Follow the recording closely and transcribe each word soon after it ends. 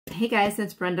Hey guys,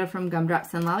 it's Brenda from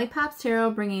Gumdrops and Lollipops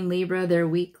Tarot, bringing Libra their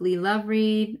weekly love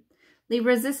read.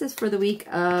 Libras, this is for the week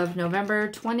of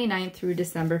November 29th through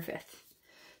December 5th.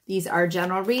 These are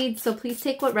general reads, so please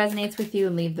take what resonates with you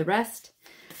and leave the rest.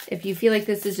 If you feel like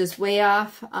this is just way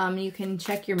off, you can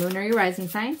check your moon or your rising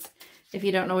signs. If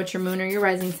you don't know what your moon or your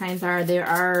rising signs are,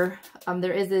 there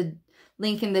is a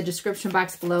link in the description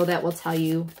box below that will tell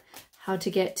you how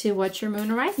to get to what your moon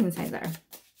or rising signs are.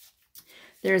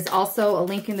 There's also a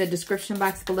link in the description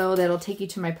box below that'll take you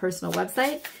to my personal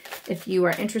website if you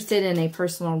are interested in a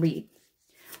personal read.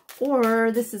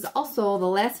 Or this is also the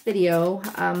last video,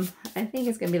 I think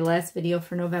it's going to be the last video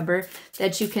for November,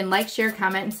 that you can like, share,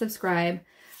 comment, and subscribe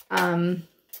in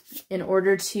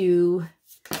order to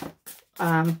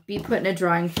be put in a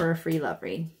drawing for a free love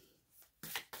read.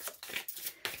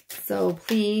 So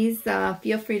please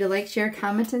feel free to like, share,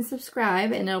 comment, and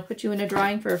subscribe, and it'll put you in a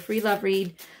drawing for a free love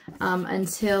read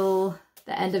until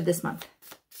the end of this month.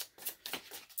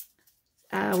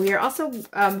 We are also,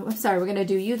 I'm sorry, we're going to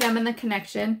do you, them, and the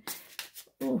connection.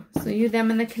 Ooh, so you, them,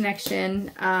 and the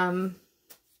connection. Oh,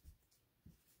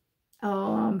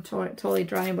 I'm totally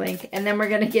drawing blank. And then we're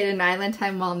going to get an Island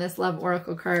Time Wellness Love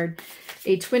Oracle card.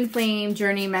 A Twin Flame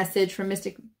Journey message from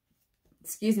Mystic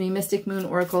Moon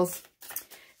Oracles.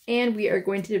 And we are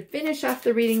going to finish off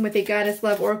the reading with a Goddess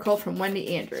Love Oracle from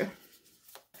Wendy Andrew.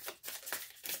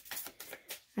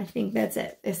 I think that's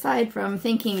it. Aside from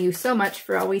thanking you so much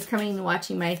for always coming and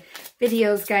watching my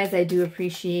videos, guys, I do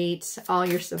appreciate all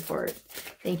your support.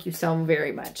 Thank you so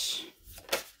very much.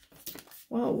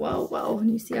 Whoa, whoa, whoa. And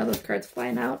you see all those cards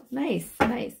flying out? Nice,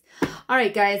 nice. All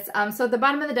right, guys. So at the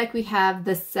bottom of the deck, we have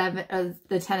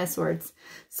the Ten of Swords.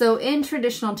 So in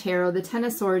traditional tarot, the Ten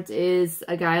of Swords is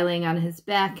a guy laying on his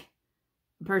back,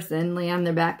 a person laying on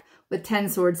their back with 10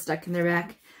 swords stuck in their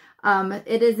back.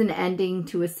 It is an ending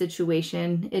to a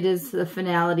situation. It is the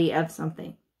finality of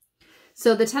something.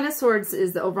 So the Ten of Swords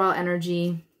is the overall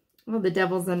energy. Well, the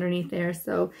Devil's underneath there.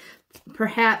 So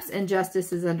perhaps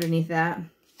injustice is underneath that.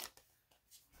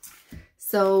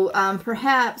 So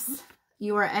perhaps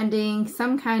you are ending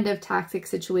some kind of toxic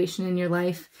situation in your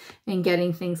life and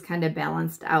getting things kind of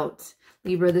balanced out.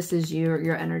 Libra, this is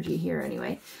your energy here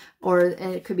anyway.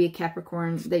 And it could be a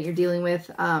Capricorn that you're dealing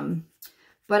with.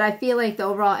 But I feel like the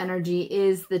overall energy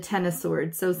is the Ten of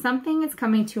Swords. So something is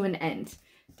coming to an end.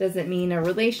 Doesn't mean a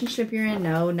relationship you're in.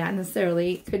 No, not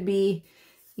necessarily. It could be,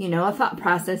 you know, a thought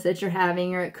process that you're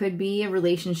having, or it could be a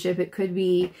relationship. It could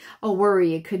be a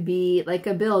worry. It could be like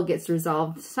a bill gets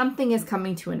resolved. Something is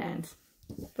coming to an end.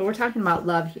 But we're talking about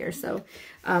love here. So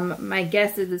my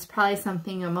guess is it's probably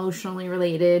something emotionally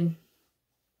related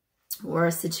or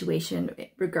a situation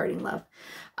regarding love.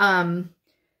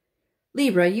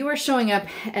 Libra, you are showing up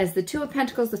as the Two of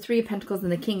Pentacles, the Three of Pentacles,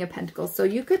 and the King of Pentacles. So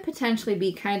you could potentially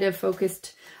be kind of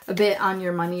focused a bit on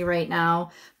your money right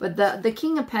now. But the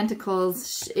King of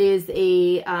Pentacles is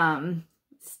a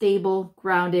stable,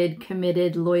 grounded,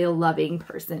 committed, loyal, loving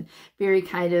person. Very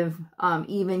kind of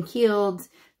even-keeled,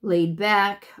 laid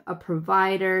back, a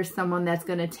provider, someone that's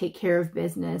going to take care of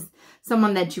business,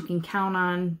 someone that you can count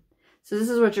on. So this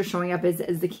is what you're showing up as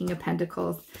the King of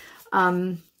Pentacles.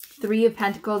 Three of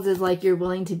Pentacles is like you're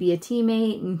willing to be a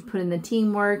teammate and put in the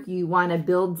teamwork. You want to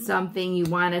build something. You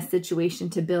want a situation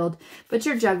to build, but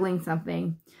you're juggling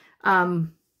something.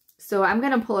 So I'm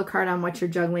going to pull a card on what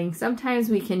you're juggling. Sometimes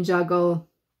we can juggle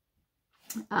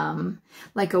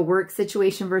like a work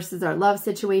situation versus our love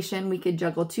situation. We could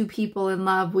juggle two people in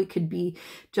love. We could be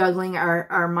juggling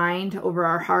our mind over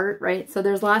our heart, right? So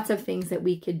there's lots of things that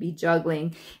we could be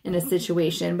juggling in a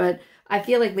situation. But I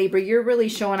feel like, Libra, you're really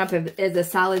showing up as a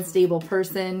solid, stable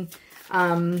person.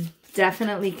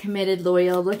 Definitely committed,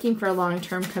 loyal, looking for a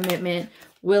long-term commitment,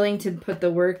 willing to put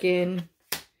the work in.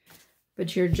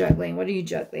 But you're juggling. What are you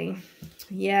juggling?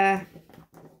 Yeah.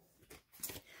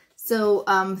 So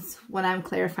when I'm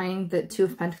clarifying the Two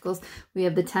of Pentacles, we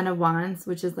have the Ten of Wands,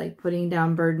 which is like putting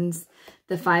down burdens.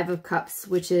 The Five of Cups,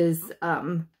 which is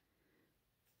I'm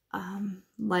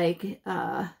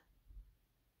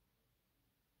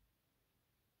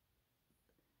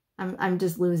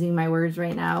just losing my words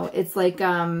right now. It's like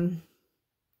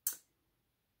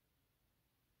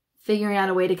figuring out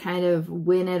a way to kind of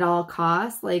win at all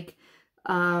costs, like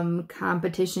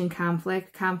competition,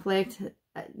 conflict.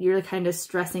 You're kind of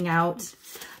stressing out.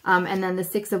 And then the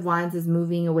Six of Wands is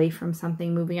moving away from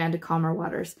something, moving on to calmer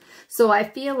waters. So I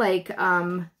feel like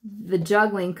the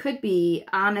juggling could be,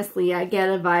 honestly, I get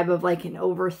a vibe of like an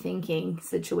overthinking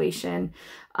situation.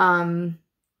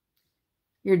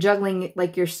 You're juggling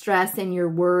like your stress and your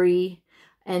worry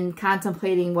and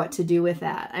contemplating what to do with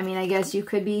that. I mean, I guess you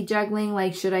could be juggling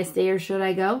like, should I stay or should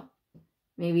I go?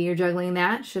 Maybe you're juggling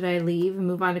that. Should I leave and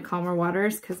move on to calmer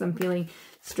waters because I'm feeling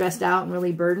stressed out and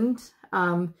really burdened?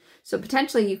 So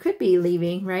potentially you could be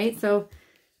leaving, right? So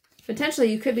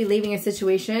potentially you could be leaving a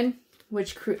situation,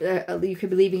 which you could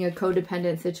be leaving a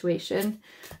codependent situation.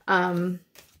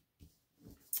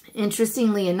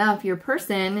 Interestingly enough, your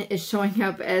person is showing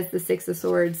up as the Six of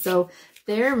Swords. So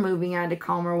they're moving on to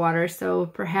calmer water. So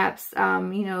perhaps,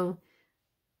 you know,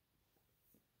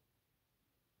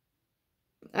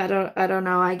 I don't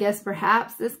know. I guess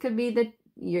perhaps this could be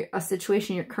a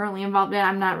situation you're currently involved in.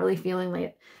 I'm not really feeling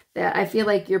like that. I feel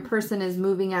like your person is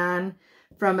moving on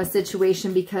from a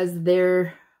situation because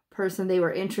their person they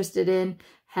were interested in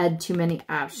had too many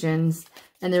options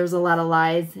and there was a lot of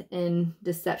lies and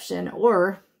deception.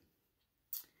 Or,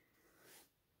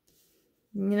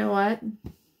 you know what?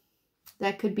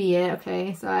 That could be it.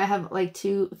 Okay, so I have like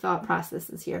two thought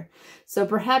processes here. So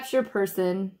perhaps your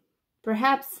person,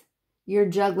 perhaps you're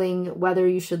juggling whether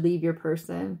you should leave your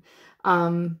person.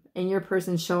 And your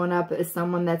person showing up as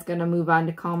someone that's going to move on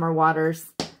to calmer waters,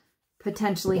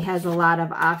 potentially has a lot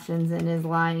of options and is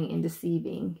lying and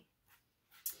deceiving.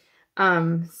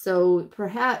 So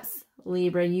perhaps,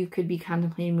 Libra, you could be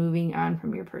contemplating moving on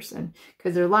from your person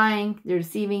because they're lying, they're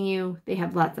deceiving you, they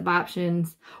have lots of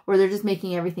options, or they're just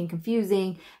making everything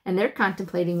confusing and they're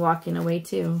contemplating walking away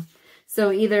too.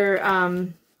 So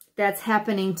either that's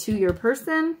happening to your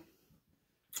person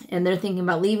and they're thinking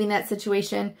about leaving that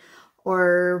situation,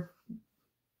 or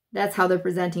that's how they're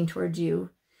presenting towards you.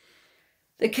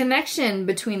 The connection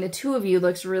between the two of you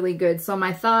looks really good. So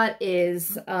my thought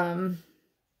is, that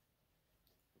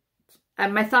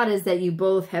you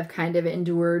both have kind of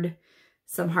endured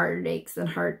some heartaches and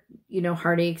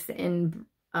heartaches and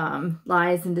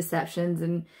lies and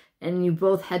deceptions, and you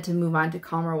both had to move on to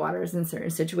calmer waters in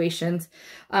certain situations,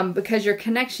 because your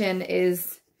connection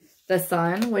is the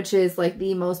Sun, which is like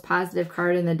the most positive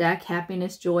card in the deck.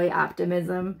 Happiness, joy,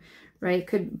 optimism, right?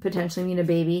 Could potentially mean a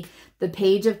baby. The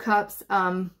Page of Cups,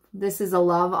 this is a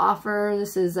love offer.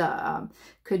 This is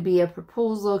could be a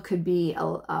proposal, could be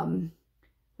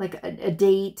like a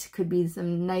date, could be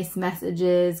some nice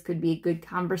messages, could be good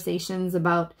conversations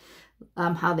about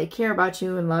how they care about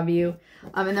you and love you.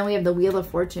 And then we have the Wheel of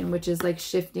Fortune, which is like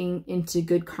shifting into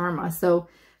good karma. So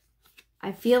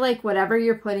I feel like whatever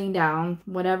you're putting down,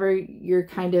 whatever you're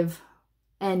kind of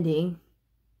ending,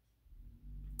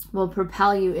 will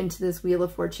propel you into this Wheel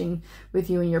of Fortune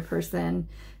with you and your person.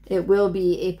 It will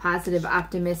be a positive,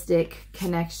 optimistic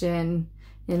connection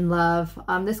in love.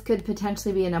 This could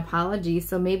potentially be an apology.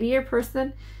 So maybe your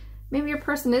person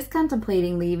is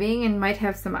contemplating leaving and might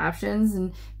have some options,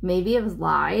 and maybe it was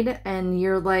lied and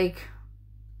you're like,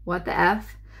 what the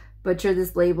F? But you're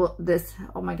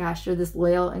oh my gosh, you're this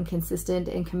loyal and consistent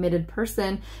and committed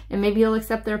person, and maybe you'll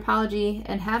accept their apology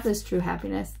and have this true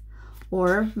happiness.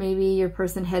 Or maybe your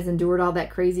person has endured all that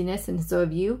craziness and so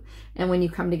have you, and when you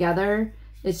come together,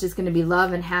 it's just going to be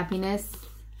love and happiness.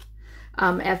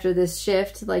 After this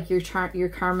shift, like your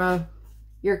karma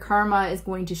is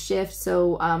going to shift.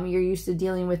 So you're used to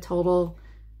dealing with total,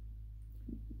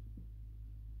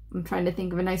 I'm trying to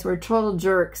think of a nice word, total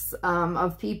jerks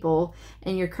of people,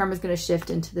 and your karma is going to shift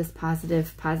into this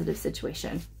positive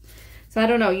situation. So I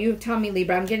don't know, you tell me,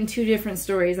 Libra. I'm getting two different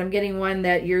stories. I'm getting one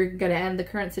that you're going to end the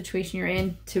current situation you're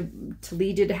in to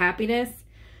lead you to happiness.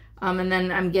 And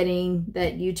then I'm getting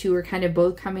that you two are kind of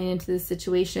both coming into this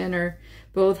situation, or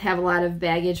both have a lot of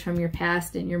baggage from your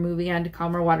past and you're moving on to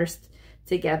calmer waters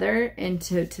together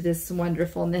into this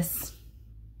wonderfulness.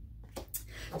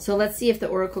 So let's see if the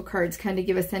Oracle cards kind of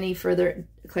give us any further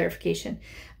clarification.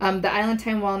 The Island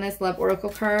Time Wellness Love Oracle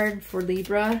card for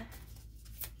Libra,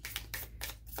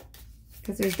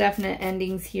 because there's definite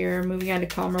endings here. Moving on to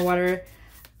calmer water,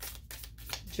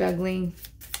 juggling,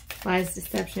 lies,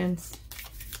 deceptions,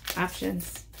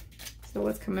 options. So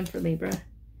what's coming for Libra?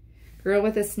 Girl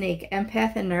with a Snake,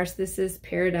 empath and narcissist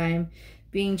paradigm,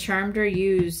 being charmed or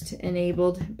used,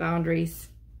 enabled, boundaries.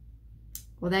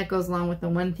 Well, that goes along with the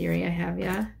one theory I have,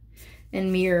 yeah?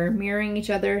 And mirroring each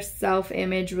other,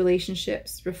 self-image,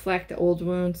 relationships reflect old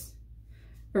wounds,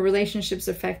 or relationships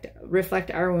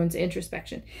reflect our wounds,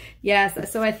 introspection.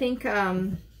 Yes, so I think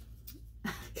those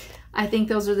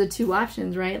are the two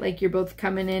options, right? Like you're both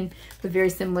coming in with very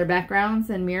similar backgrounds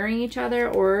and mirroring each other,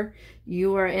 or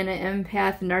you are in an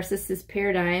empath narcissist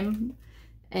paradigm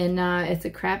and it's a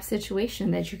crap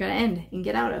situation that you're going to end and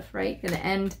get out of, right? Going to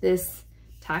end this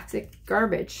toxic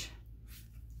garbage.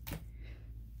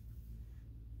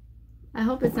 I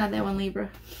hope it's not that one, Libra.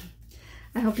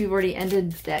 I hope you've already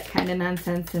ended that kind of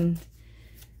nonsense. And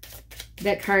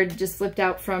that card just flipped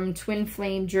out from Twin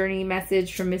Flame Journey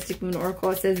message from Mystic Moon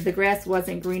Oracle. It says the grass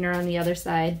wasn't greener on the other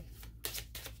side.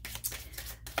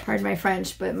 Pardon my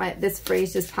French, but this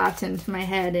phrase just popped into my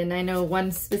head, and I know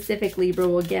one specific Libra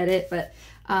will get it, but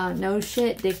no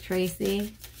shit, Dick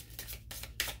Tracy.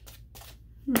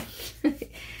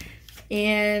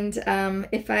 And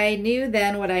if I knew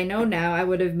then what I know now, I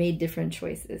would have made different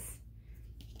choices.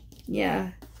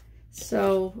 Yeah.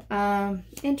 So,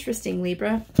 interesting,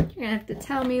 Libra. You're going to have to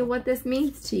tell me what this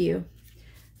means to you.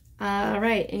 All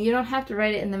right. And you don't have to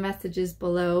write it in the messages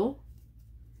below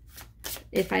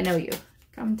if I know you.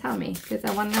 Come tell me, because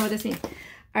I want to know what this means. All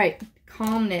right.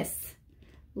 Calmness.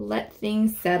 Let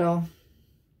things settle.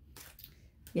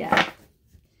 Yeah.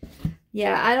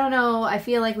 Yeah, I don't know. I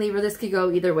feel like, Libra, this could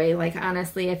go either way. Like,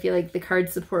 honestly, I feel like the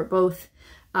cards support both.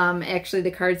 Actually,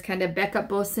 the cards kind of back up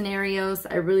both scenarios.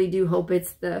 I really do hope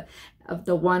it's the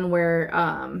one where,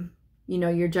 you know,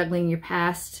 you're juggling your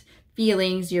past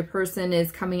feelings. Your person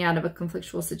is coming out of a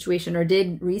conflictual situation, or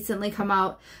did recently come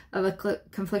out of a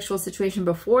conflictual situation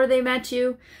before they met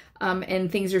you. And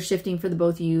things are shifting for the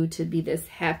both of you to be this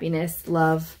happiness,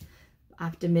 love,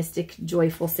 optimistic,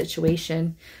 joyful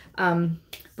situation.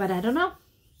 But I don't know.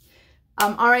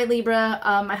 All right, Libra,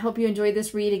 I hope you enjoyed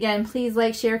this read. Again, please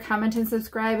like, share, comment, and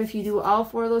subscribe. If you do all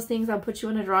 4 of those things, I'll put you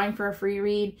in a drawing for a free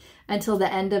read until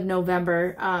the end of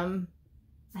November.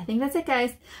 I think that's it,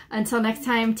 guys. Until next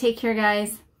time, take care,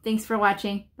 guys. Thanks for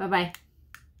watching. Bye-bye.